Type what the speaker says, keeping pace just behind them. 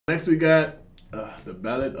Next we got the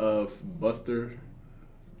Ballad of Buster.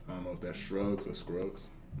 I don't know if that's Scruggs or Scruggs.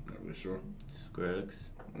 I'm not really sure. Scruggs.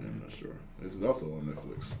 I'm not sure. This is also on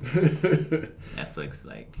Netflix. Netflix,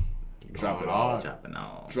 like, Drop it all. dropping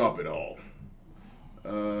all. Drop it all.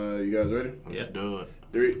 You guys ready? Yep. Do it.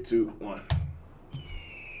 3, 2, 1.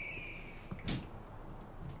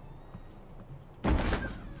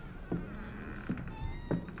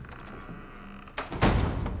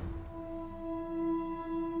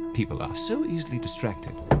 People are so easily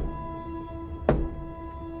distracted.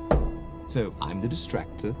 So I'm the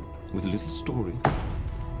distractor with a little story.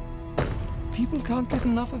 People can't get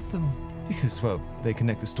enough of them because, well, they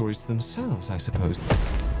connect the stories to themselves, I suppose.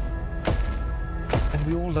 And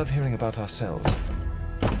we all love hearing about ourselves.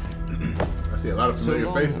 I see a lot of familiar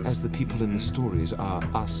so long faces. as the people in the stories are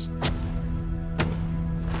us.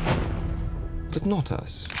 But not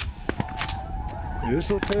us.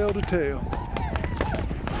 This'll tell the tale.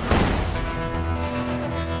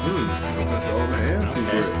 Don't touch your old man.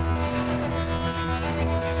 Secret.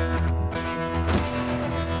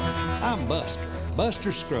 I'm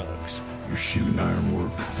Buster Scruggs. Your shooting iron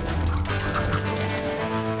work.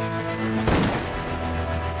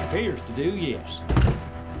 Appears to do, yes.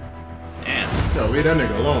 Yo, leave that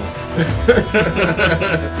nigga alone.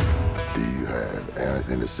 Do you have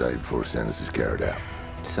anything to say before sentence is carried out?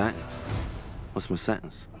 Sentence? What's my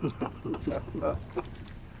sentence?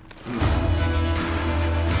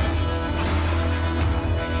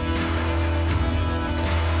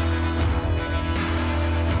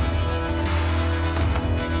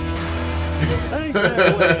 Ain't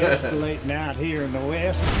that way escalating out here in the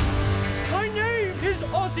West? My name is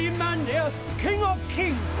Ozymandias, King of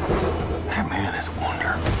Kings. That man is a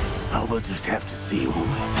wonder. Oh, we'll just have to see, won't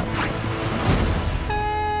we?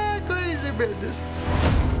 Crazy business.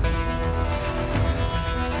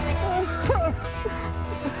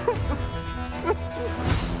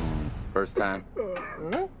 First time.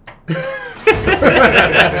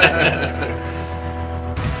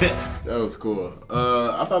 That was cool.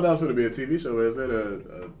 I thought that was going to be a TV show, but it said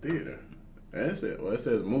a theater. And it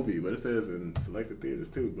says movie, but it says in selected theaters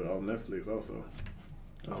too, but on Netflix also.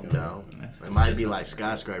 Oh, no. It might be like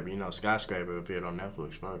Skyscraper. You know, Skyscraper appeared on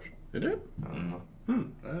Netflix first. It did? Uh-huh. I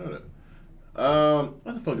know that.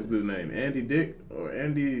 What the fuck is dude's name? Andy Dick or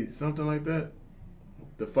Andy something like that?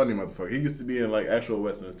 The funny motherfucker. He used to be in like actual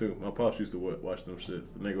westerns too. My pops used to watch them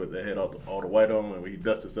shits. The nigga with that head all the white on, and when he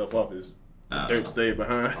dust himself off, his dirt stayed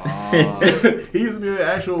behind. He used to be in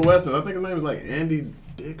actual westerns. I think his name was like Andy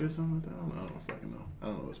Dick or something like that. I don't fucking know. I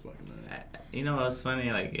don't know his fucking name. You know what's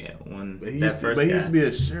funny? Like, yeah, when But he that used to, first but he guy, used to be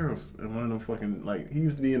a sheriff in one of them fucking like he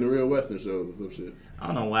used to be in the real western shows or some shit. I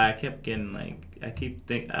don't know why I kept getting like I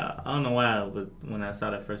don't know why, but when I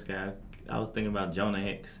saw that first guy, I was thinking about Jonah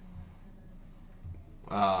Hex.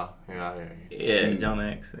 Yeah, I hear you. Yeah, Jonah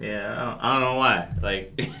Hex. Yeah, I don't know why.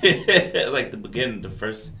 Like, like the beginning, the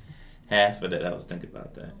first half of it, I was thinking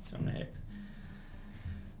about that Jonah Hex.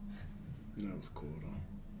 That was cool though.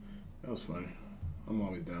 That was funny. I'm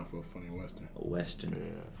always down for a funny western. A western.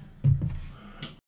 Yeah.